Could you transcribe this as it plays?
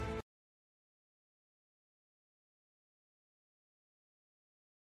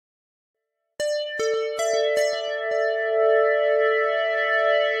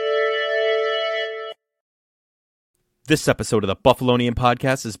This episode of the Buffalonian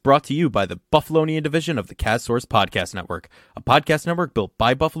podcast is brought to you by the Buffalonian division of the CastSource Podcast Network, a podcast network built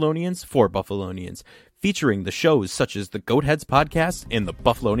by Buffalonians for Buffalonians, featuring the shows such as the Goatheads podcast and the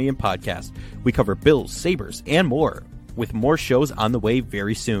Buffalonian podcast. We cover Bills, Sabres, and more, with more shows on the way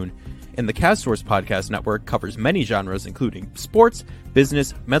very soon. And the CastSource Podcast Network covers many genres, including sports,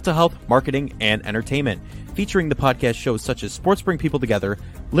 business, mental health, marketing, and entertainment, featuring the podcast shows such as Sports Bring People Together,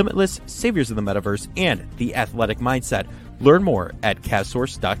 Limitless, Saviors of the Metaverse, and The Athletic Mindset. Learn more at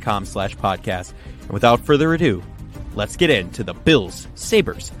castsource.com/podcast. And without further ado, let's get into the Bills,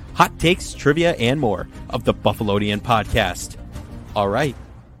 Sabres, hot takes, trivia, and more of the Buffalonian podcast. All right,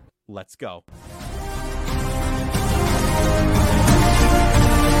 let's go.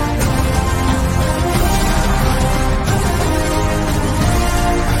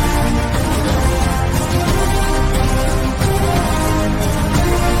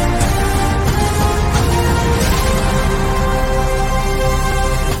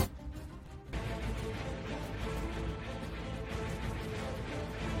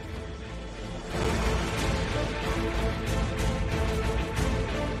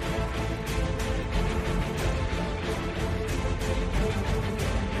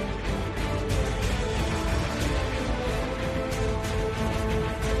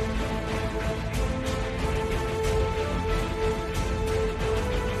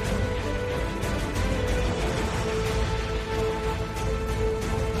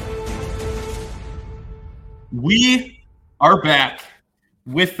 We are back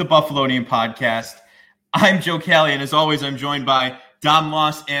with the Buffalonian podcast. I'm Joe Callie, and as always, I'm joined by Dom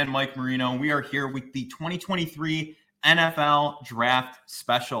Loss and Mike Marino. We are here with the 2023 NFL Draft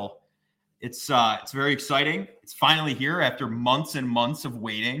Special. It's very exciting. It's finally here after months and months of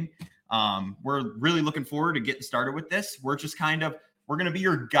waiting. We're really looking forward to getting started with this. We're going to be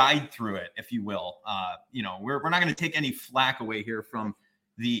your guide through it, if you will. We're not going to take any flack away here from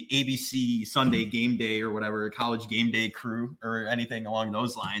the ABC Sunday game day or whatever, college game day crew or anything along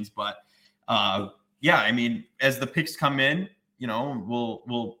those lines. But as the picks come in,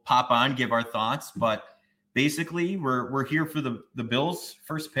 we'll pop on, give our thoughts. But basically, we're here for the Bills'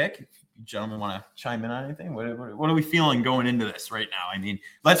 first pick. If you gentlemen want to chime in on anything, what are we feeling going into this right now? I mean,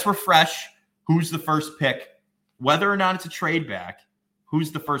 let's refresh who's the first pick, whether or not it's a trade back.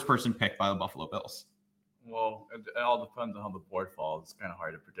 Who's the first person picked by the Buffalo Bills? Well, it all depends on how the board falls. It's kind of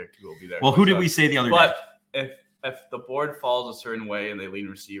hard to predict who will be there. Well, who did we say the other day? But if the board falls a certain way and they lean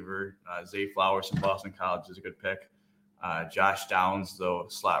receiver, Zay Flowers from Boston College is a good pick. Josh Downs, the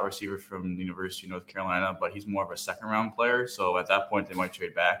slot receiver from the University of North Carolina, but he's more of a second-round player. So at that point, they might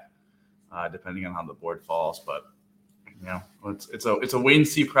trade back, depending on how the board falls. But it's a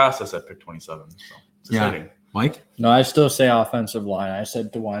wait-and-see process at pick 27. So it's exciting. Mike? No, I still say offensive line. I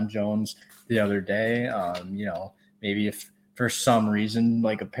said DeJuan Jones the other day. Maybe if for some reason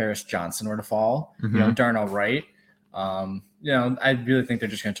like a Paris Johnson were to fall, Darnell Wright, I really think they're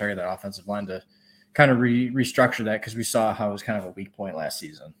just going to target that offensive line to kind of restructure that, because we saw how it was kind of a weak point last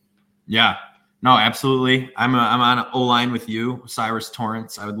season. Yeah, no, absolutely. I'm on an O-line with you, Cyrus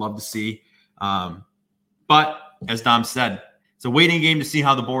Torrance. I would love to see, but as Dom said, it's a waiting game to see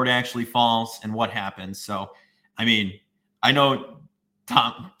how the board actually falls and what happens. So, I mean, I know.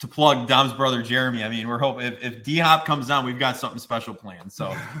 Tom, to plug Dom's brother Jeremy. I mean, we're hoping if D-Hop comes on, we've got something special planned.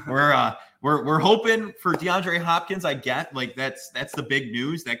 So we're hoping for DeAndre Hopkins. I get like that's the big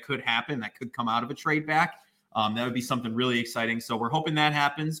news that could happen. That could come out of a trade back. That would be something really exciting. So we're hoping that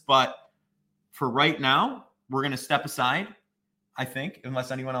happens. But for right now, we're going to step aside, I think, unless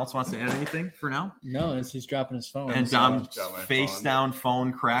anyone else wants to add anything for now. No, he's dropping his phone. And Dom's face-down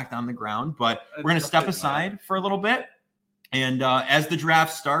phone cracked on the ground. But we're going to step aside for a little bit. And as the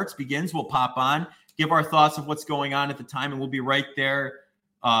draft begins, we'll pop on, give our thoughts of what's going on at the time, and we'll be right there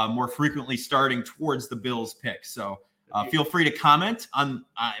more frequently starting towards the Bills pick. So feel free to comment on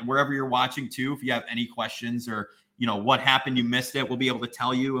wherever you're watching too. If you have any questions or, what happened, you missed it, we'll be able to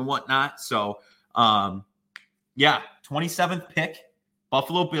tell you and whatnot. So 27th pick,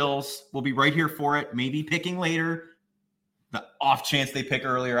 Buffalo Bills. We'll be right here for it. Maybe picking later. The off chance they pick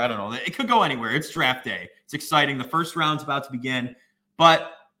earlier, I don't know. It could go anywhere. It's draft day. It's exciting. The first round's about to begin,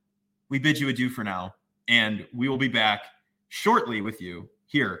 but we bid you adieu for now, and we will be back shortly with you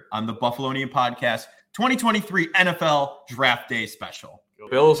here on the Buffalonian Podcast 2023 NFL Draft Day Special.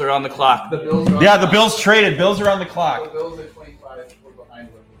 Bills are on the clock. The Bills traded. Bills are on the clock. The Bills at 25. We're behind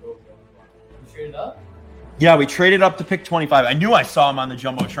them. The Bills are on the clock. You traded up? Yeah, we traded up to pick 25. I knew I saw him on the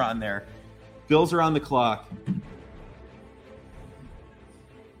Jumbotron there. Bills are on the clock.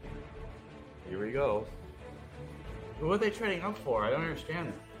 Here we go. What are they trading up for? I don't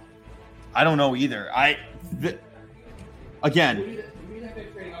understand. I don't know either. Again, Who do you think they're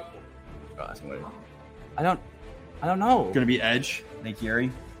trading up for? Oh, that's weird. I don't know. going to be edge. Nick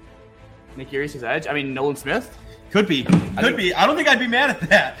Gary. Nick Urias' edge. I mean, Nolan Smith. Could be. Could be. I don't think I'd be mad at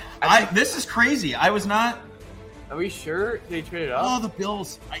that. This is crazy. I was not. Are we sure they traded up? Oh, the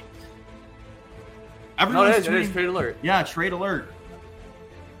Bills. No, Everyone's it is trade alert. Yeah, trade alert.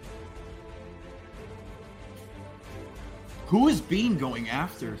 Who is Bean going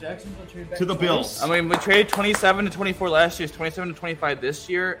after? Jacksonville trade back To the Bills. I mean, we traded 27 to 24 last year. Is 27 to 25 this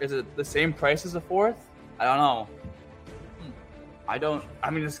year? Is it the same price as the fourth? I don't know. I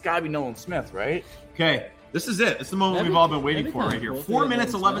mean, it's got to be Nolan Smith, right? Okay, this is it. It's the moment That'd we've be- all been waiting that'd be for kinda right here. cool if 4 they had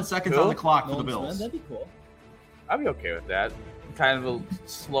minutes, Nolan 11 Smith. seconds Cool. on the clock for the Nolan Bills. Smith, that'd be cool. I'd be okay with that. Kind of a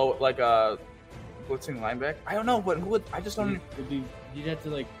slow, like a blitzing linebacker. I don't know, but who would? I just don't. You'd have to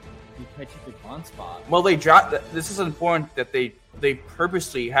like be catching the con spot. Well, they dropped. This is important that they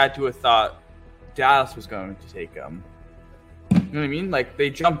purposely had to have thought Dallas was going to take him. You know what I mean? Like they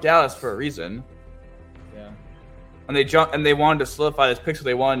jumped Dallas for a reason, Yeah. and they wanted to solidify this pick, so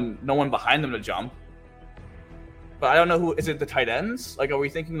they wanted no one behind them to jump. But I don't know who is it. The tight ends? Like, are we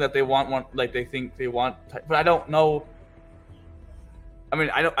thinking that they want one? Like they think they want? But I don't know. I mean,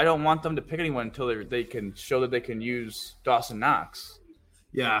 I don't want them to pick anyone until they can show that they can use Dawson Knox.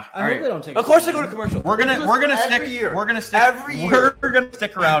 Yeah. I hope they don't take. Of course, they go to commercial. We're gonna stick. year. We're gonna stick. Every year. We're gonna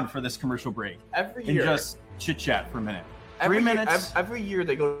stick around for this commercial break Every and year. just chit chat for a minute. Every 3 year- minutes. Every year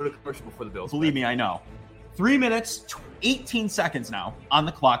they go to commercial before the Bills. Believe me, I know. 3 minutes, 18 seconds now on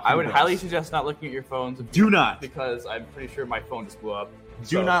the clock. for I the would Bills. highly suggest not looking at your phones. Do not. Because I'm pretty sure my phone just blew up. Do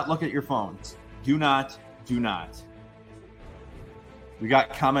So- not look at your phones. Do not. Do not. We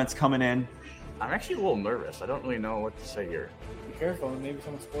got comments coming in. I'm actually a little nervous. I don't really know what to say here. Be careful, maybe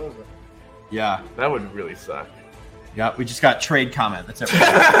someone spoils it. Yeah. That would really suck. Yeah, we just got trade comment. That's everything.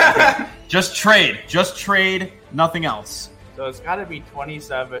 Okay. Just trade. Just trade. Nothing else. So it's got to be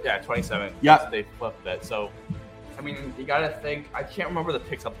 27. Yeah, 27. Yeah. They flipped it. So, I mean, you got to think. I can't remember the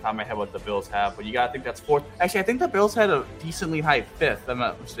picks off the top of my head what the Bills have, but you got to think that's fourth. Actually, I think the Bills had a decently high fifth. I'm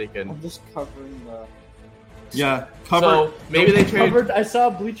not mistaken. I'm just covering the. Yeah. Cover. So maybe they traded. Covered. I saw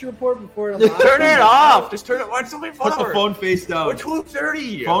a Bleacher Report before. Turn it off. Just turn it. Watch something Put forward. the phone face down. We're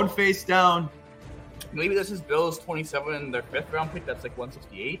 2:30. Phone face down. Maybe this is Bills 27, their fifth round pick. That's like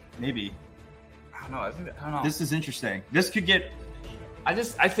 168. Maybe. I don't know. I don't know. This is interesting. This could get. I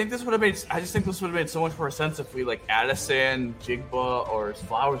think this would have made. I just think this would have made so much more sense if we like Addison, Jigba, or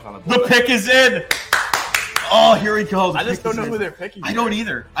Flowers on the The board. pick is in. Oh, here he goes. The I just pick don't is know who in. they're picking. I don't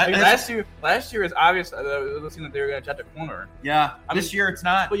either. I mean, last year it's obvious. Listening that they were going to check the corner. Yeah. I This mean- year it's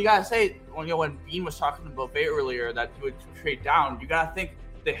not. But you gotta say, when Bean was talking to Buffet earlier that he would trade down, you gotta think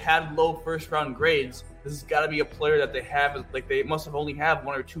they had low first round grades. This has got to be a player that they have. Like they must have only have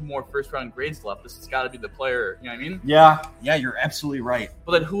one or two more first round grades left. This has got to be the player. You know what I mean? Yeah. Yeah, you're absolutely right.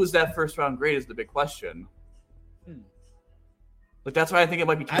 But then who is that first round grade is the big question. Like that's why I think it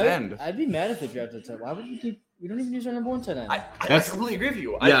might be tight end. I'd be mad if they drafted tight. Why would you keep? We don't even use our number one tight end. I That's- completely agree with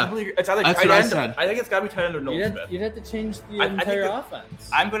you. Yeah. I completely agree. It's either That's tight what I end. said. I think it's got to be tight end or Nolan Smith. You'd have to change the I think entire that- offense.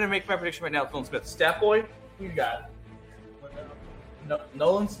 I'm going to make my prediction right now with Nolan Smith. Stat boy, who you got?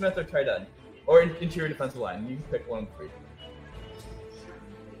 Nolan Smith or tight end? Or interior defensive line. You can pick one of the three.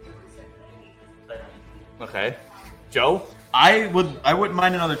 Okay. Joe? I wouldn't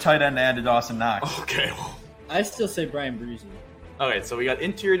mind another tight end to add to Dawson Knox. Okay. I still say Brian Breezy. Okay, so we got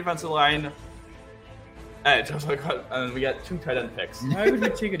interior defensive line. And we got two tight end picks. Why would we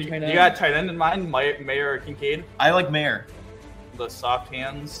take a tight end? You got tight end in mind, Mayer or Kincaid? I like Mayer. The soft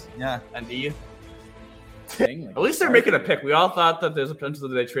hands Yeah. and D. thing, like, At least they're making a pick. We all thought that there's a potential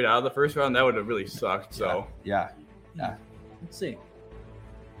that they trade out of the first round. That would have really sucked. So Yeah. Let's see.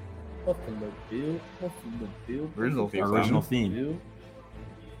 Buffalo Bill. Buffalo Bill. Original theme Our song. original theme. Bill.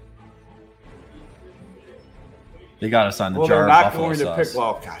 They got us on the well, jar they're of not buffalo going to sauce. pick.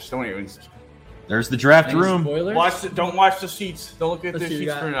 Well, gosh, don't even There's the draft Any room. spoilers? don't watch the sheets. Don't look at Let's the see, we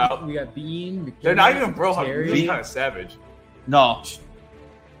sheets got, printed out. we got Bean. They're not McGinnis, even bro. Terry. Really kind of savage. No.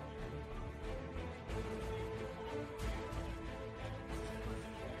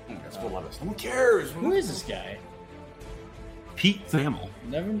 That's what love us. Who cares? Who is this guy? Pete Thamel.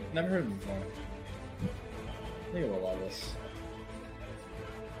 Never heard of him before. I think we'll love this.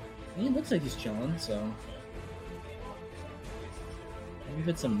 He looks like he's chilling, so maybe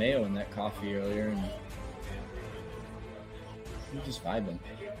put some mayo in that coffee earlier and he's just vibing.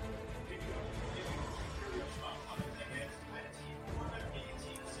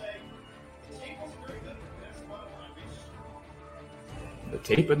 The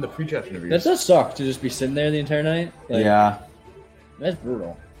tape and the pre-draft interviews. That does suck to just be sitting there the entire night. Like, Yeah. that's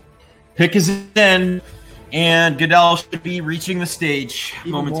brutal. Pick is in. And Goodell should be reaching the stage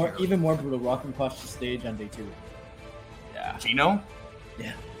momentarily. Even more brutal. Welcome across the stage on day 2. Yeah. Gino?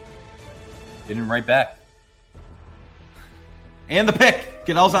 Yeah. Did him right back. And the pick.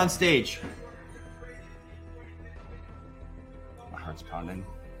 Goodell's on stage. My heart's pounding.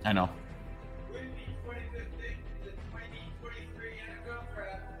 I know.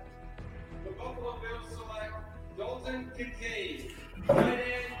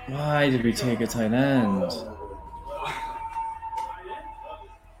 Why did we take a tight end?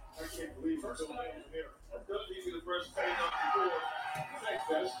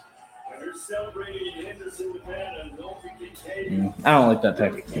 I don't like that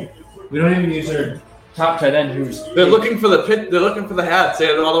pick. We don't even use our top tight end who's... They're looking for the pit. They're looking for the hat. Say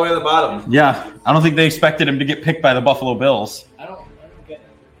it all the way to the bottom. Yeah. I don't think they expected him to get picked by the Buffalo Bills. I don't get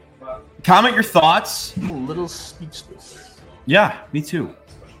it. Comment your thoughts. I'm a little speechless. Yeah, me too.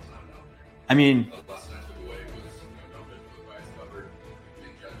 I mean,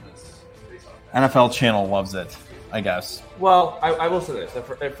 NFL channel loves it, I guess. Well, I will say this: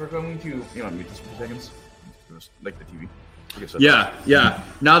 if we're going to, you want to mute this for seconds, like the TV. I guess Yeah.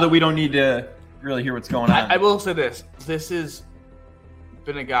 Now that we don't need to really hear what's going on. I will say this: this has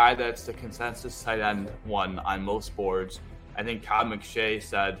been a guy that's the consensus tight end one on most boards. I think Todd McShay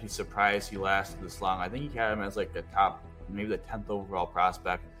said he's surprised he lasted this long. I think he had him as like a top, maybe the 10th overall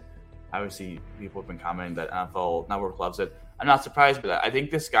prospect. Obviously, people have been commenting that NFL Network loves it. I'm not surprised by that. I think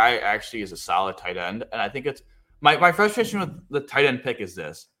this guy actually is a solid tight end, and I think it's my frustration with the tight end pick is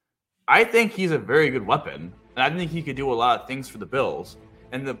this. I think he's a very good weapon, and I think he could do a lot of things for the Bills.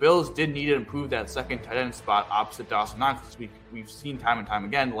 And the Bills did need to improve that second tight end spot opposite Dawson Knox. We've seen time and time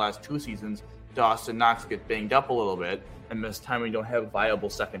again the last 2 seasons, Dawson Knox get banged up a little bit and miss time when you don't have a viable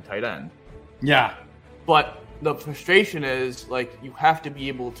second tight end. Yeah. But the frustration is, like, you have to be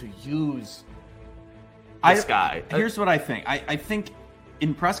able to use this guy. Here's what I think. I think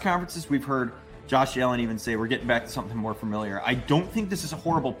in press conferences we've heard Josh Allen even say we're getting back to something more familiar. I don't think this is a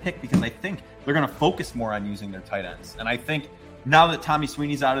horrible pick because I think they're going to focus more on using their tight ends. And I think now that Tommy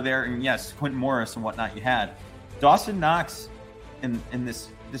Sweeney's out of there, and yes, Quentin Morris and whatnot you had, Dawson Knox and this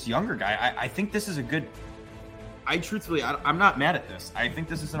younger guy, I think this is a good – I'm not mad at this. I think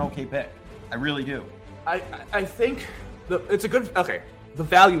this is an okay pick. I really do. I think it's a good – okay. The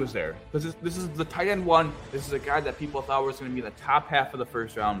value is there. This is the tight end one. This is a guy that people thought was going to be in the top half of the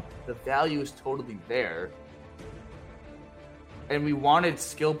first round. The value is totally there. And we wanted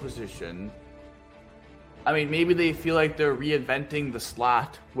skill position. I mean, maybe they feel like they're reinventing the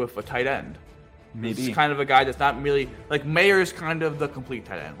slot with a tight end. Maybe. This is kind of a guy that's not really – like Mayer is kind of the complete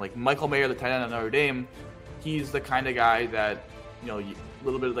tight end. Like Michael Mayer, the tight end of Notre Dame, he's the kind of guy that, you know, a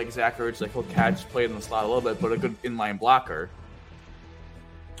little bit like Zach Ertz, like he'll catch, play in the slot a little bit, but a good inline blocker.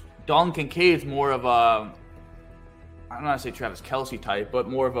 Dalton Kincaid's more of a, I don't want to say Travis Kelce type, but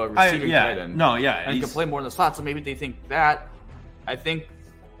more of a receiving tight end. No, yeah. And he can play more in the slot, so maybe they think that. I think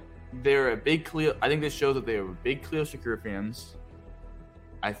they're a big Cleo. I think this shows that they are big Cleo Shakur fans.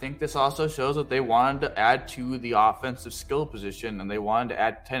 I think this also shows that they wanted to add to the offensive skill position, and they wanted to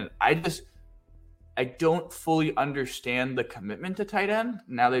add 10. I don't fully understand the commitment to tight end.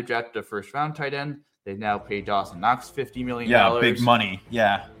 Now they've drafted a first-round tight end. They've now paid Dawson Knox $50 million. Yeah, big money.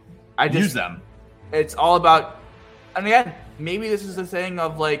 Yeah. Use them. It's all about, and again, maybe this is the thing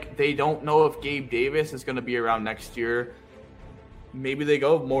of like they don't know if Gabe Davis is going to be around next year. Maybe they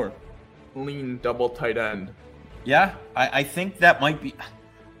go more lean double tight end. Yeah, I think that might be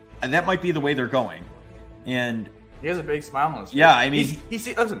the way they're going. And he has a big smile on his face. Yeah, I mean,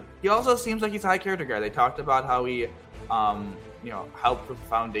 listen. He also seems like he's a high character guy. They talked about how he, helped with the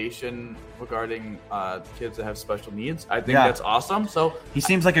foundation regarding kids that have special needs. I think that's awesome. So he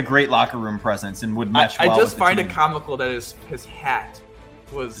seems like a great locker room presence and would mesh well I just with find the it team. Comical that his hat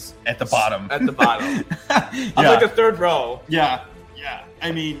was at the bottom. At the bottom. I'm like the third row. Yeah.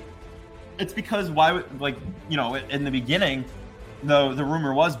 I mean, it's because why would, like, you know, in the beginning, the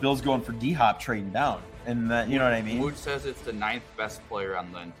rumor was Bill's going for D-Hop trading down. And that, you know what I mean? Wood says it's the 9th best player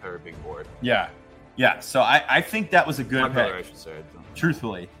on the entire big board. Yeah, so I think that was a good pick. I should say.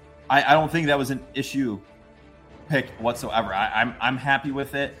 Truthfully, I don't think that was an issue pick whatsoever. I'm happy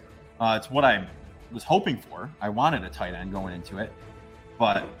with it. It's what I was hoping for. I wanted a tight end going into it,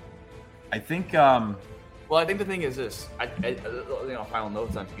 but I think. Well, I think the thing is this. Final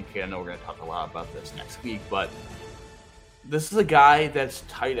notes on PK. I know we're going to talk a lot about this next week, but this is a guy that's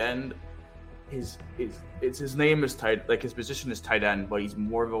tight end. His name is tight. Like his position is tight end, but he's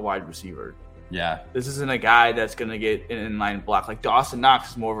more of a wide receiver. Yeah. This isn't a guy that's going to get an inline block. Like Dawson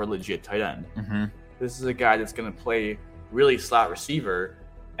Knox is more of a legit tight end. Mm-hmm. This is a guy that's going to play really slot receiver.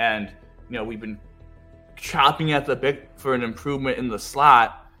 And, we've been chopping at the bit for an improvement in the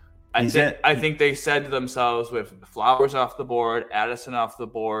slot. I think they said to themselves, with Flowers off the board, Addison off the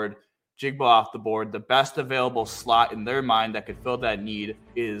board, Jigba off the board, the best available slot in their mind that could fill that need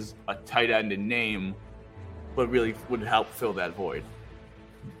is a tight end in name, but really would help fill that void.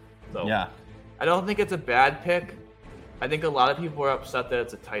 So Yeah. I don't think it's a bad pick. I think a lot of people are upset that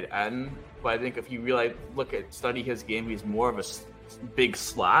it's a tight end, but I think if you really study his game, he's more of a big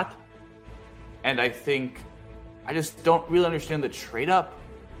slot. And I just don't really understand the trade up.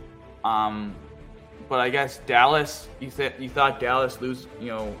 But I guess Dallas, you thought Dallas lose,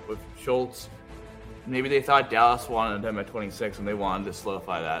 with Schultz. Maybe they thought Dallas wanted him at 26 and they wanted to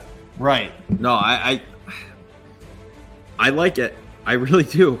solidify that. Right. No, I like it. I really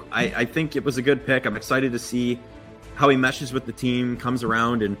do. I think it was a good pick. I'm excited to see how he meshes with the team, comes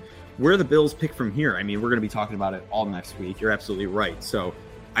around, and where the Bills pick from here. I mean, we're going to be talking about it all next week. You're absolutely right. So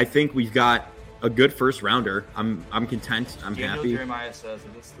I think we've got a good first rounder. I'm content. I'm happy. Jeremiah says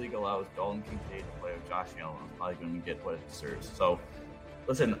that this league allows Dalton Kincaid to play with Josh Allen. I'm probably going to get what it deserves. So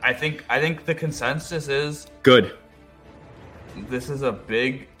listen, I think the consensus is good. This is a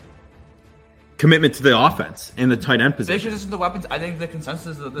big commitment to the offense and the tight end position. This is the weapons. I think the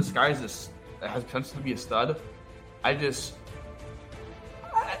consensus is that this guy has potential to be a stud. I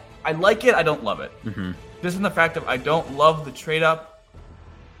like it. I don't love it. Mm-hmm. This is the fact of I don't love the trade up,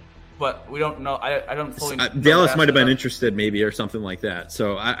 but we don't know. I don't fully. Dallas might have been interested, maybe, or something like that.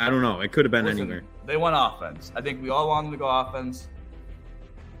 So I don't know. It could have been anywhere. They want offense. I think we all want them to go offense.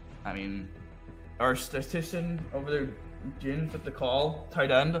 I mean, our statistician over there, Jin, fit the call.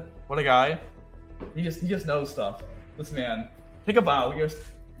 Tight end. What a guy. He just knows stuff. This man. Take a bow.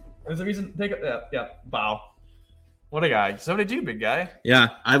 There's a reason. Bow. What a guy. So did you, big guy. Yeah,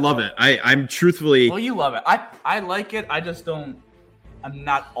 I love it. I'm truthfully. Well, you love it. I like it. I just don't. I'm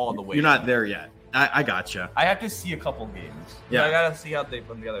not all the way. You're not there yet. I gotcha. I have to see a couple games. Yeah. I gotta see how they put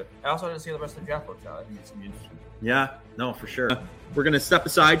them together. I also have to see how the rest of the draft works out. I think it's gonna be interesting. Yeah, no, for sure. We're gonna step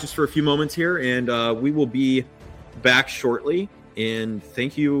aside just for a few moments here, and we will be back shortly. And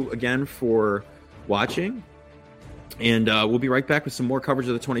thank you again for watching. And we'll be right back with some more coverage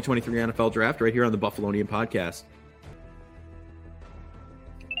of the 2023 NFL Draft right here on the Buffalonian Podcast.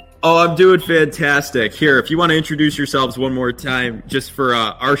 Oh, I'm doing fantastic. Here, if you want to introduce yourselves one more time, just for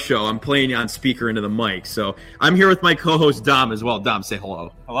our show, I'm playing on speaker into the mic. So I'm here with my co-host, Dom, as well. Dom, say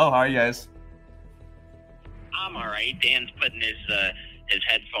hello. Hello, how are you guys? I'm all right. Dan's putting his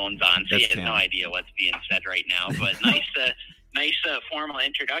headphones on, so he has no idea what's being said right now. But nice formal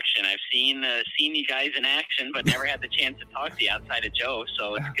introduction. I've seen you guys in action, but never had the chance to talk to you outside of Joe.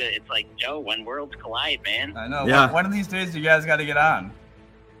 So it's good. It's like, Joe, when worlds collide, man. I know. Yeah. One of these days, you guys got to get on.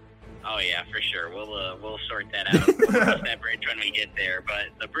 Oh yeah, for sure. We'll sort that out. We'll cross that bridge when we get there. But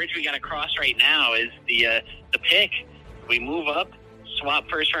the bridge we got to cross right now is the pick. We move up, swap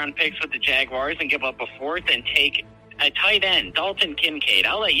first round picks with the Jaguars, and give up a fourth and take a tight end, Dalton Kincaid.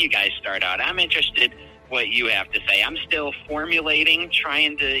 I'll let you guys start out. I'm interested what you have to say. I'm still formulating,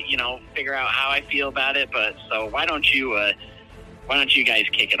 trying to figure out how I feel about it. But so why don't you guys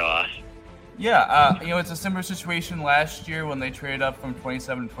kick it off? Yeah, it's a similar situation last year when they traded up from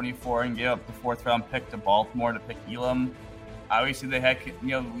 27 to 24 and gave up the fourth round pick to Baltimore to pick Elam. Obviously, they had,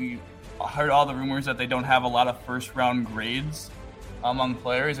 we heard all the rumors that they don't have a lot of first round grades among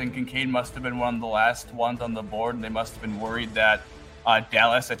players, and Kincaid must have been one of the last ones on the board, and they must have been worried that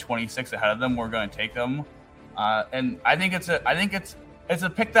Dallas at 26 ahead of them were going to take them. And I think it's a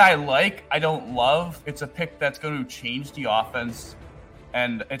pick that I like. I don't love. It's a pick that's going to change the offense.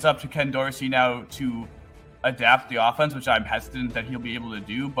 And it's up to Ken Dorsey now to adapt the offense, which I'm hesitant that he'll be able to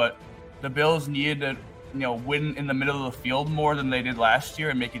do. But the Bills needed to, win in the middle of the field more than they did last year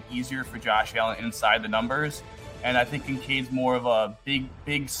and make it easier for Josh Allen inside the numbers. And I think Kincaid's more of a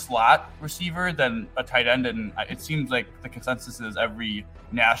big slot receiver than a tight end. And it seems like the consensus is every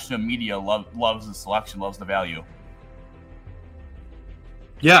national media loves the selection, loves the value.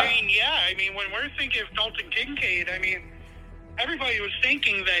 Yeah. I mean, when we're thinking of Dalton Kincaid, everybody was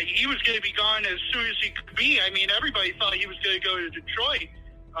thinking that he was going to be gone as soon as he could be. Everybody thought he was going to go to Detroit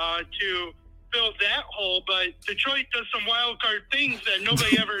to fill that hole, but Detroit does some wild card things that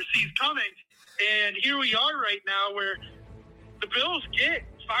nobody ever sees coming. And here we are right now where the Bills get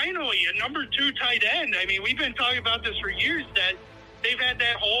finally a number 2 tight end. We've been talking about this for years that they've had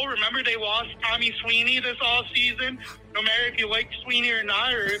that hole. Remember, they lost Tommy Sweeney this offseason. No matter if you like Sweeney or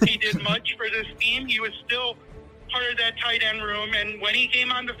not, or if he did much for this team, he was still part of that tight end room, and when he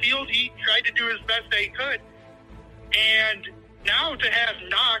came on the field, he tried to do his best that he could. And now to have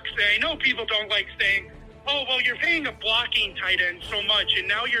Knox, and I know people don't like saying, oh, well, you're paying a blocking tight end so much, and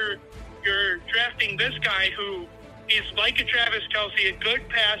now you're you're drafting this guy who is like a Travis Kelce, a good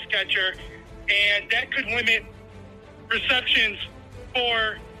pass catcher, and that could limit receptions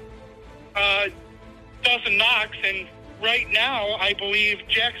for Dawson Knox. And right now, I believe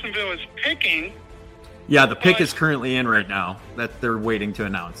Jacksonville is picking. Yeah, the pick is currently in right now that they're waiting to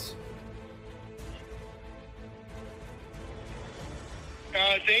announce.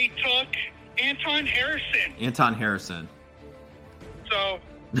 They took Anton Harrison. So,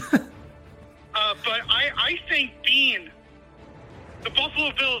 but I think Bean, the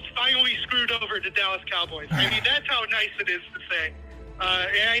Buffalo Bills finally screwed over the Dallas Cowboys. I mean, that's how nice it is to say.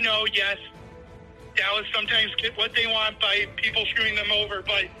 And I know, yes, Dallas sometimes get what they want by people screwing them over,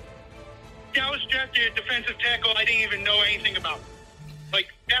 but Dallas drafted a defensive tackle I didn't even know anything about. Like,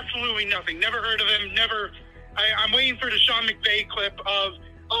 absolutely nothing. Never heard of him. I'm waiting for the Sean McVay clip of,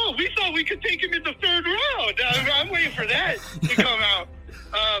 oh, we thought we could take him in the third round. I'm waiting for that to come out.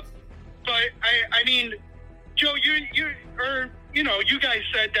 But I mean, Joe, you guys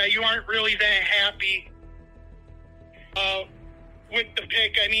said that you aren't really that happy with the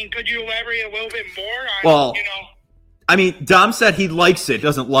pick. I mean, could you elaborate a little bit more on, I mean, Dom said he likes it,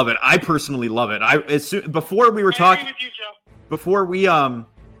 doesn't love it. I personally love it. Before we were talking, with you, Joe. Before we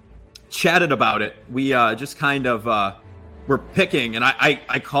chatted about it, we just kind of were picking, and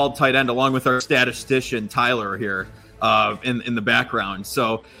I called tight end along with our statistician Tyler here in the background.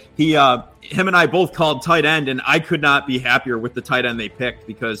 So him and I both called tight end, and I could not be happier with the tight end they picked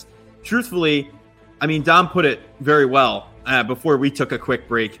because, truthfully, I mean, Dom put it very well before we took a quick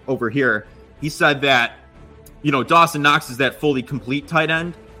break over here. He said that, Dawson Knox is that fully complete tight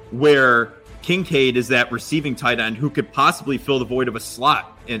end, where Kincaid is that receiving tight end who could possibly fill the void of a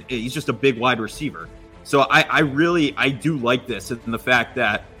slot, and he's just a big wide receiver. So I do like this, and the fact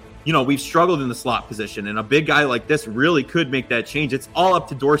that, we've struggled in the slot position, and a big guy like this really could make that change. It's all up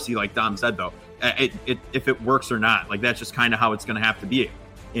to Dorsey, like Dom said, though, if it works or not. Like, that's just kind of how it's going to have to be.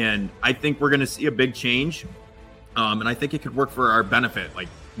 And I think we're going to see a big change, and I think it could work for our benefit, like,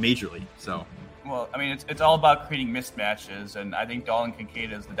 majorly. So. Well, I mean, it's all about creating mismatches, and I think Dalton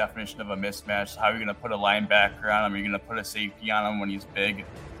Kincaid is the definition of a mismatch. How are you going to put a linebacker on him? Are you going to put a safety on him when he's big?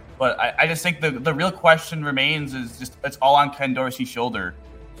 But I just think the real question remains is just it's all on Ken Dorsey's shoulder.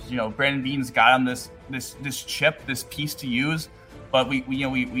 Brandon Beane's got him this chip, this piece to use, but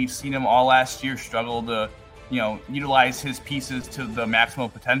we've seen him all last year struggle to utilize his pieces to the maximum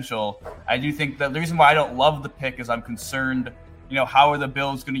potential. I do think that the reason why I don't love the pick is I'm concerned. How are the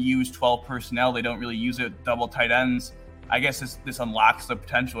Bills going to use 12 personnel? They don't really use it, double tight ends. I guess this unlocks the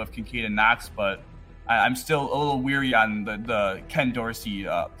potential of Kincaid and Knox, but I'm still a little weary on the Ken Dorsey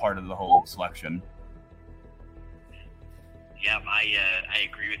part of the whole selection. Yeah, I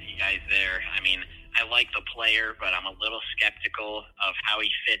agree with you guys there. I mean, I like the player, but I'm a little skeptical of how he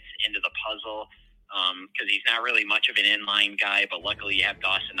fits into the puzzle because he's not really much of an inline guy, but luckily you have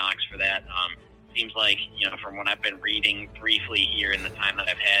Dawson Knox for that. Seems like, from what I've been reading briefly here in the time that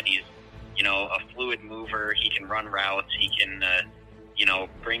I've had, he's, a fluid mover. He can run routes. He can,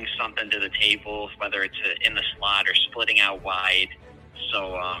 bring something to the table, whether it's in the slot or splitting out wide.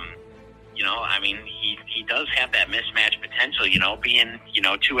 So, I mean, he does have that mismatch potential, being,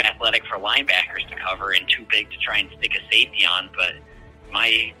 too athletic for linebackers to cover and too big to try and stick a safety on. But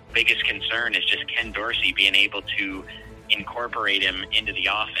my biggest concern is just Ken Dorsey being able to incorporate him into the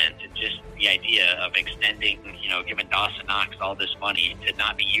offense, and just the idea of extending, giving Dawson Knox all this money to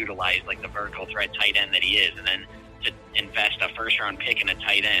not be utilized like the vertical threat tight end that he is, and then to invest a first-round pick in a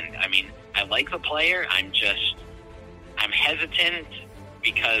tight end. I mean, I like the player. I'm hesitant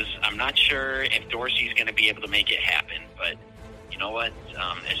because I'm not sure if Dorsey's going to be able to make it happen. But you know what?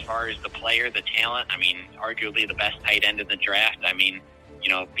 As far as the player, the talent, I mean, arguably the best tight end in the draft. I mean,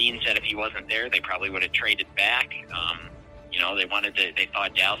 Bean said if he wasn't there, they probably would have traded back. They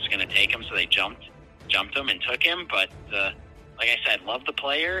thought Dallas was going to take him, so they jumped him and took him. But like I said, love the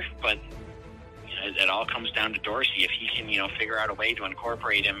player, but it all comes down to Dorsey. If he can, figure out a way to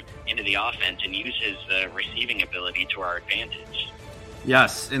incorporate him into the offense and use his receiving ability to our advantage.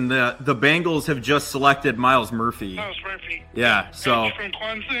 Yes, and the Bengals have just selected Miles Murphy. Yeah, so from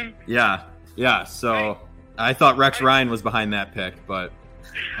Clemson. Yeah. So I thought Rex Ryan was behind that pick, but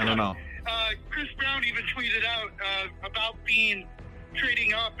I don't know. Chris Brown even tweeted out about Bean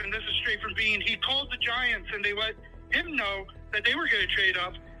trading up, and this is straight from Bean. He called the Giants, and they let him know that they were going to trade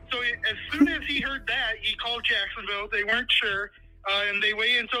up. So as soon as he heard that, he called Jacksonville. They weren't sure, and they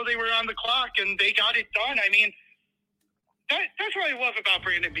waited until they were on the clock, and they got it done. I mean, that's what I love about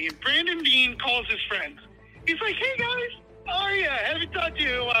Brandon Bean. Brandon Bean calls his friends. He's like, "Hey guys, how are you? Haven't talked to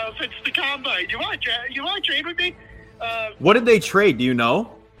you since the combine. You want to trade with me?" What did they trade? Do you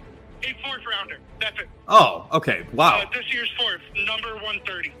know? A fourth rounder. That's it. Oh, okay. Wow. This year's fourth, number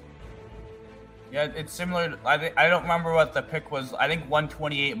 130. Yeah, it's similar. I don't remember what the pick was. I think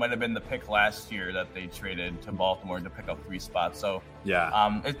 128 might have been the pick last year that they traded to Baltimore to pick up 3 spots. So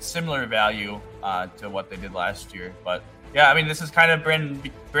yeah, it's similar value to what they did last year. But yeah, I mean, this is kind of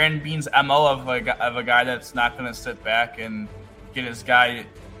Brandon Beane's MO of a guy that's not going to sit back and get his guy,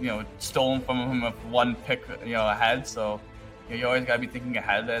 stolen from him with 1 pick, ahead. So you always got to be thinking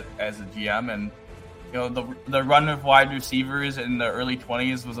ahead as a GM. And the run of wide receivers in the early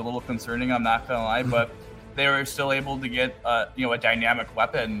 20s was a little concerning, I'm not going to lie, but they were still able to get a dynamic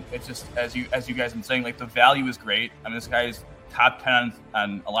weapon. It's just, as you guys have been saying, like, the value is great. I mean, this guy's top 10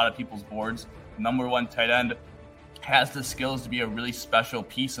 on a lot of people's boards. Number 1 tight end, has the skills to be a really special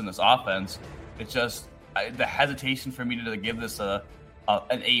piece in this offense. It's just the hesitation for me to give this an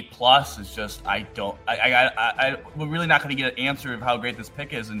A+ is just, we're really not going to get an answer of how great this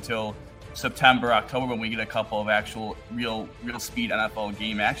pick is until September, October, when we get a couple of actual real speed NFL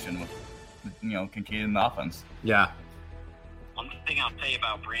game action with Kincaid in the offense. Yeah. One thing I'll tell you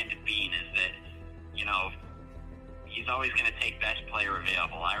about Brandon Beane is that, he's always going to take best player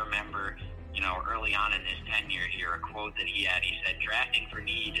available. I remember, early on in his tenure here, a quote that he had. He said, "Drafting for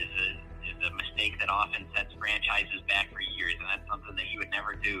need is a mistake that often sets franchises back for years, and that's something that he would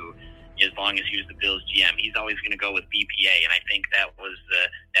never do as long as he was the Bills GM. He's always going to go with BPA," and I think that was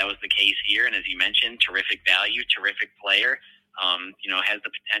the case here. And as you mentioned, terrific value, terrific player. Has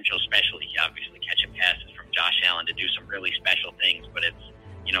the potential, especially obviously catching passes from Josh Allen, to do some really special things. But it's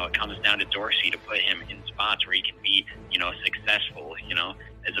it comes down to Dorsey to put him in spots where he can be successful.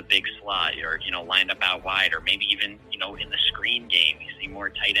 As a big slot, or lined up out wide, or maybe even in the screen game. You see more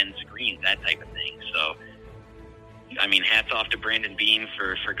tight end screens, that type of thing. So, I mean, hats off to Brandon Beane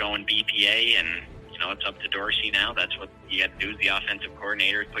for going BPA, and it's up to Dorsey now. That's what you got to do as the offensive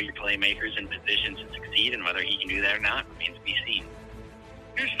coordinator, put your playmakers in positions to succeed, and whether he can do that or not remains to be seen.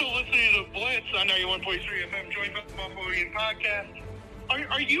 You're still listening to the Blitz on 91.3 FM, joined by the Buffalonian podcast.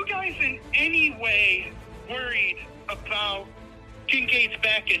 Are you guys in any way worried about Kincaid's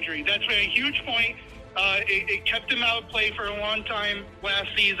back injury? That's been a huge point. It kept him out of play for a long time last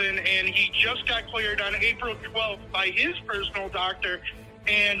season, and he just got cleared on April 12th by his personal doctor.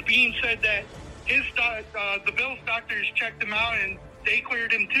 And Beane said that the Bills doctors checked him out and they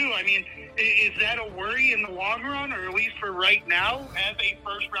cleared him too. I mean, is that a worry in the long run, or at least for right now, as a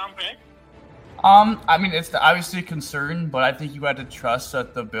first-round pick? I mean, it's obviously a concern, but I think you had to trust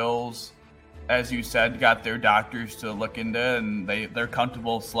that the Bills, as you said, got their doctors to look into, and they're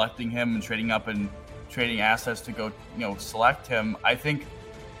comfortable selecting him and trading up and trading assets to go, select him. I think,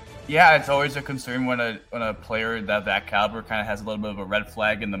 yeah, it's always a concern when a player that caliber kind of has a little bit of a red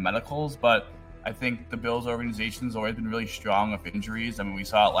flag in the medicals, but I think the Bills organization has always been really strong with injuries. I mean, we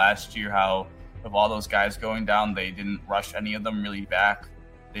saw it last year how, of all those guys going down, they didn't rush any of them really back.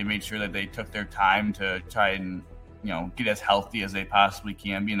 They made sure that they took their time to try and get as healthy as they possibly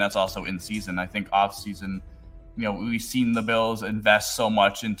can be, and that's also in season. I think off season, we've seen the Bills invest so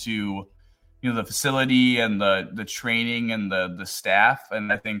much into the facility and the training and the staff,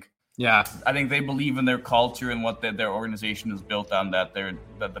 and I think they believe in their culture and what their organization is built on. That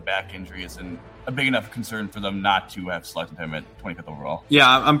the back injury isn't a big enough concern for them not to have selected him at 25th overall. Yeah,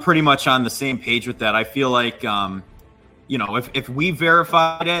 I'm pretty much on the same page with that. I feel like if we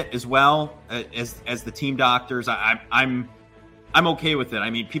verified it as well as the team doctors, I'm okay with it. I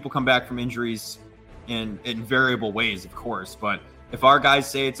mean, people come back from injuries in variable ways, of course, but if our guys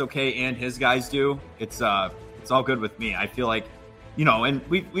say it's okay and his guys do, it's all good with me. I feel like, and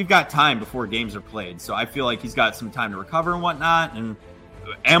we've got time before games are played, so I feel like he's got some time to recover and whatnot, and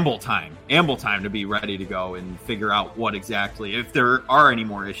ample time to be ready to go and figure out what exactly, if there are any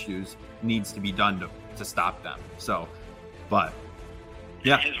more issues, needs to be done to stop them. So. But,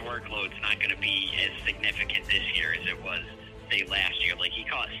 yeah. His workload's not going to be as significant this year as it was, say, last year. Like, he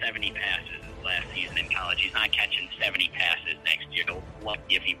caught 70 passes last season in college. He's not catching 70 passes next year.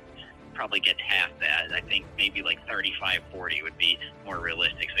 Lucky if he probably gets half that. I think maybe like 35, 40 would be more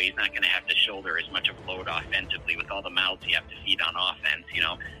realistic. So he's not going to have to shoulder as much of a load offensively with all the mouths you have to feed on offense,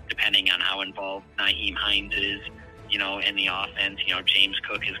 depending on how involved Nyheim Hines is. In the offense, James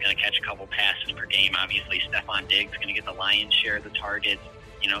Cook is going to catch a couple passes per game. Obviously, Stephon Diggs is going to get the lion's share of the targets.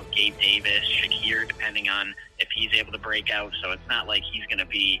 Gabe Davis, Shakir, depending on if he's able to break out. So it's not like he's going to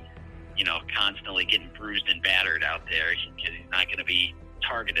be, constantly getting bruised and battered out there, because he's not going to be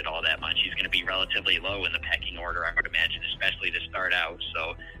targeted all that much. He's going to be relatively low in the pecking order, I would imagine, especially to start out.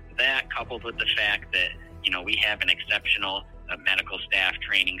 So that, coupled with the fact that, we have an exceptional medical staff,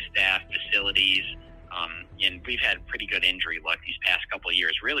 training staff, facilities, and we've had pretty good injury luck these past couple of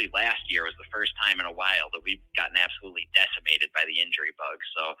years. Really, last year was the first time in a while that we've gotten absolutely decimated by the injury bug.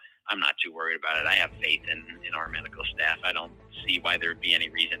 So I'm not too worried about it. I have faith in our medical staff. I don't see why there would be any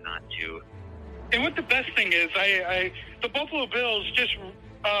reason not to. And what the best thing is, the Buffalo Bills just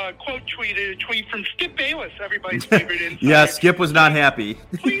quote tweeted a tweet from Skip Bayless, everybody's favorite insider. Yeah, Skip was not happy.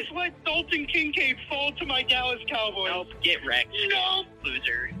 Please let Dalton Kincaid fall to my Dallas Cowboys. Nope, get wrecked. No.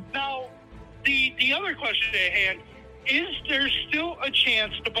 Loser. Now, the other question at hand, is there still a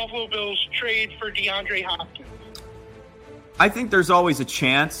chance the Buffalo Bills trade for DeAndre Hopkins? I think there's always a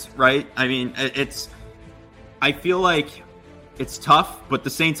chance, right? I mean, I feel like it's tough, but the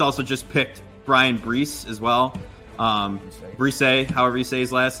Saints also just picked Brian Brees as well. Brees, however you say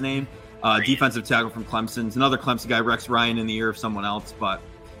his last name. Defensive tackle from Clemson. It's another Clemson guy, Rex Ryan in the ear of someone else. But,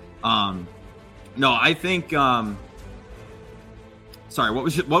 no, I think sorry, what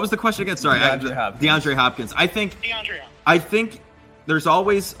was the question again? Sorry, DeAndre Hopkins. I think there's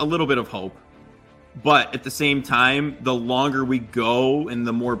always a little bit of hope. But at the same time, the longer we go and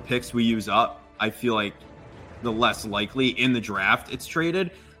the more picks we use up, I feel like the less likely in the draft it's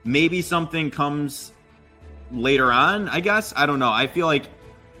traded. Maybe something comes later on, I guess. I don't know. I feel like,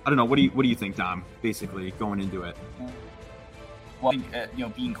 I don't know. What do you think, Dom, basically, going into it? Well, I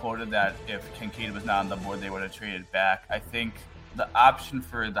think, being quoted that if Kincaid was not on the board, they would have traded back. I think the option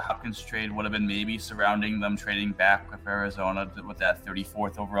for the Hopkins trade would have been maybe surrounding them trading back with Arizona with that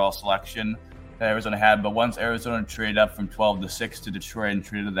 34th overall selection that Arizona had. But once Arizona traded up from 12 to 6 to Detroit and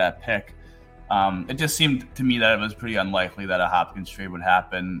traded that pick, it just seemed to me that it was pretty unlikely that a Hopkins trade would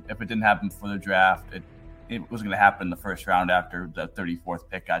happen. If it didn't happen before the draft, it was going to happen in the first round after the 34th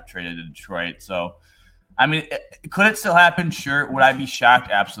pick got traded to Detroit. So, I mean, could it still happen? Sure. Would I be shocked?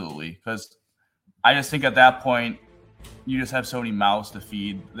 Absolutely. Because I just think at that point, you just have so many mouths to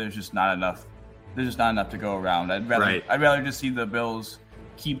feed. There's just not enough. There's just not enough to go around. I'd rather just see the Bills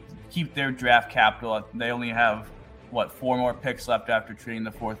keep their draft capital. They only have 4 more picks left after trading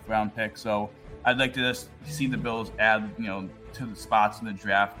the 4th round pick. So I'd like to just see the Bills add, to the spots in the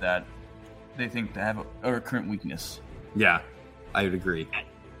draft that they think to have a current weakness. Yeah, I would agree.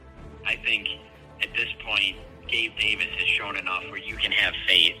 I think at this point, Gabe Davis has shown enough where you can have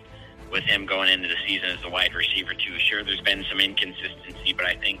faith with him going into the season as the wide receiver too. Sure, there's been some inconsistency, but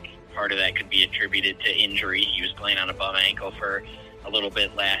I think part of that could be attributed to injury. He was playing on a bum ankle for a little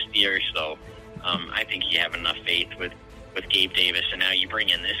bit last year, so I think you have enough faith with Gabe Davis, and now you bring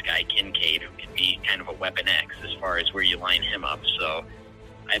in this guy, Kincaid, who can be kind of a weapon X as far as where you line him up. So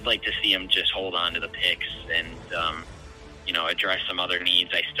I'd like to see him just hold on to the picks and, address some other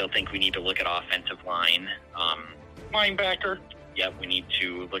needs. I still think we need to look at offensive line. Linebacker. Yep, we need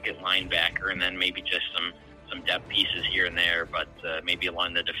to look at linebacker and then maybe just some depth pieces here and there, but maybe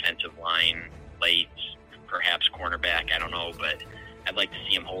along the defensive line, late, perhaps cornerback, I don't know, but I'd like to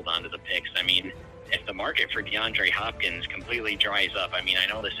see him hold on to the picks. I mean, if the market for DeAndre Hopkins completely dries up, I mean, I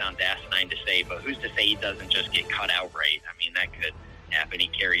know this sounds asinine to say, but who's to say he doesn't just get cut outright? I mean, that could happen. He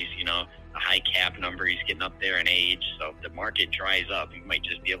carries, a high cap number. He's getting up there in age. So if the market dries up, you might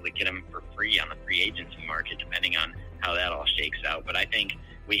just be able to get him for free on the free agency market, depending on how that all shakes out. But I think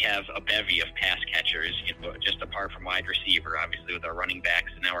we have a bevy of pass catchers, just apart from wide receiver, obviously with our running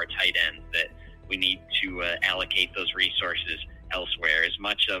backs and now our tight ends, that we need to allocate those resources elsewhere. As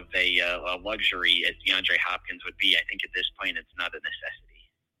much of a luxury as DeAndre Hopkins would be, I think at this point it's not a necessity.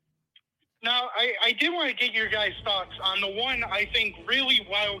 Now, I did want to get your guys' thoughts on the one, I think, really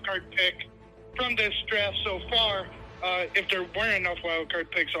wild card pick from this draft so far, if there weren't enough wild card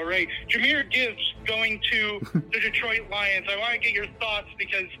picks already. Jahmyr Gibbs going to the Detroit Lions. I want to get your thoughts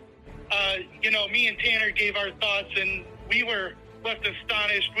because, me and Tanner gave our thoughts and we were left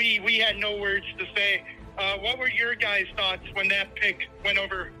astonished. We had no words to say. What were your guys' thoughts when that pick went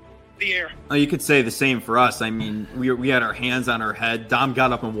over the air? Oh, you could say the same for us. I mean, we had our hands on our head. Dom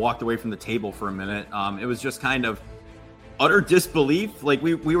got up and walked away from the table for a minute. It was just kind of utter disbelief. Like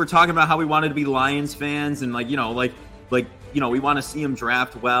we were talking about how we wanted to be Lions fans and we want to see them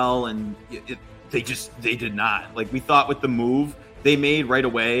draft well, and they did not. Like we thought with the move they made right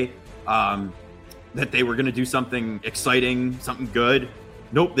away that they were going to do something exciting, something good.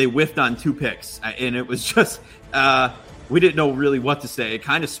 Nope, they whiffed on 2 picks, and it was just we didn't know really what to say.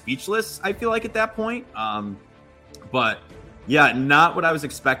 Kind of speechless, I feel like, at that point. But yeah, not what I was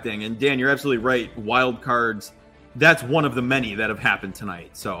expecting. And Dan, you're absolutely right. Wild cards, that's one of the many that have happened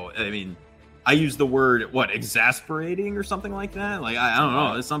tonight. So, I mean, I use the word, exasperating or something like that? Like, I don't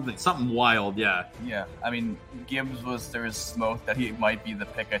know. It's something wild, yeah. Yeah, I mean, there was smoke that he might be the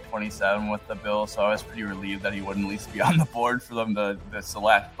pick at 27 with the Bills, so I was pretty relieved that he wouldn't at least be on the board for them to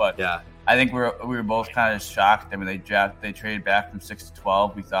select. But yeah, I think we were both kind of shocked. I mean, they traded back from 6 to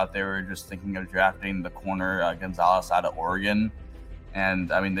 12. We thought they were just thinking of drafting the corner Gonzalez out of Oregon,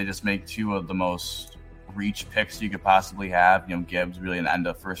 and I mean, they just make two of the most reach picks you could possibly have. Gibbs really an end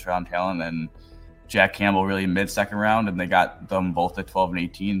of first round talent, and Jack Campbell really mid second round, and they got them both at 12 and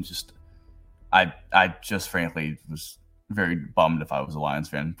 18. I just frankly was very bummed if I was a Lions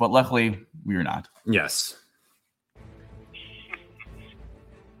fan, but luckily we were not. Yes.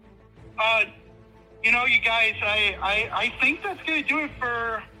 You guys, I think that's going to do it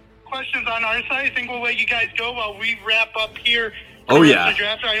for questions on our side. I think we'll let you guys go while we wrap up here. Oh, yeah. The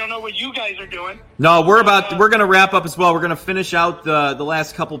draft. I don't know what you guys are doing. No, we're going to wrap up as well. We're going to finish out the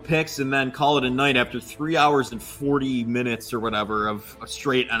last couple picks and then call it a night after 3 hours and 40 minutes or whatever of a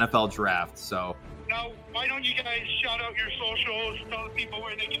straight NFL draft. So now, why don't you guys shout out your socials, tell the people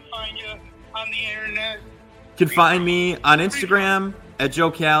where they can find you on the internet? You can find me on Instagram at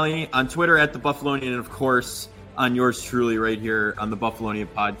Joe Cali, on Twitter at the Buffalonian, and of course on yours truly right here on the Buffalonian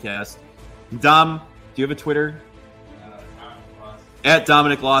podcast. Dom, do you have a Twitter? At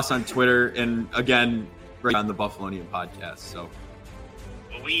Dominic Loss on Twitter, and again right on the Buffalonian podcast. So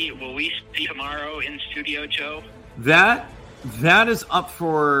will we see tomorrow in studio, Joe? That is up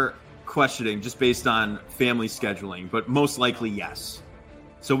for questioning, just based on family scheduling, but most likely yes.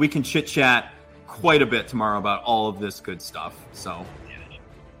 So we can chit chat quite a bit tomorrow about all of this good stuff. So,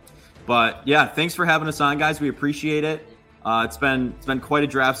 but yeah, thanks for having us on, guys. We appreciate it. It's been quite a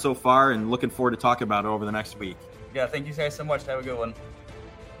draft so far, and looking forward to talking about it over the next week. Yeah, thank you guys so much. Have a good one.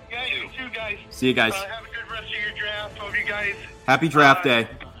 Yeah, you too, guys. See you guys. Have a good rest of your draft. Hope you guys. Happy draft day.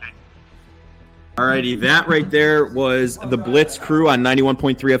 Alrighty, that right there was the Blitz crew on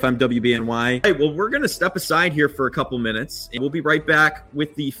 91.3 FM WBNY. All right, well, we're going to step aside here for a couple minutes, and we'll be right back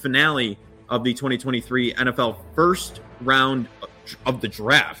with the finale of the 2023 NFL first round of the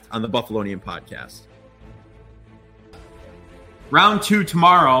draft on the Buffalonian podcast. Round 2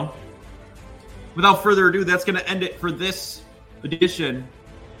 tomorrow. Without further ado, that's going to end it for this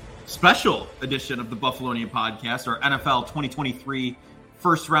special edition of the Buffalonian podcast, our NFL 2023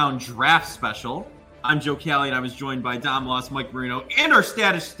 first round draft special. I'm Joe Cali, and I was joined by Dom Loss, Mike Marino, and our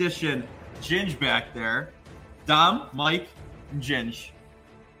statistician, Ginge, back there. Dom, Mike, and Ginge.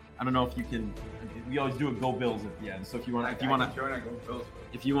 I don't know if you can. We always do a Go Bills at the end. So if you want to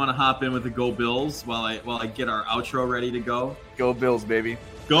hop in with the Go Bills while I get our outro ready to go. Go Bills, baby.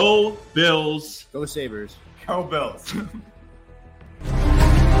 Go Bills. Go Sabres. Go Bills.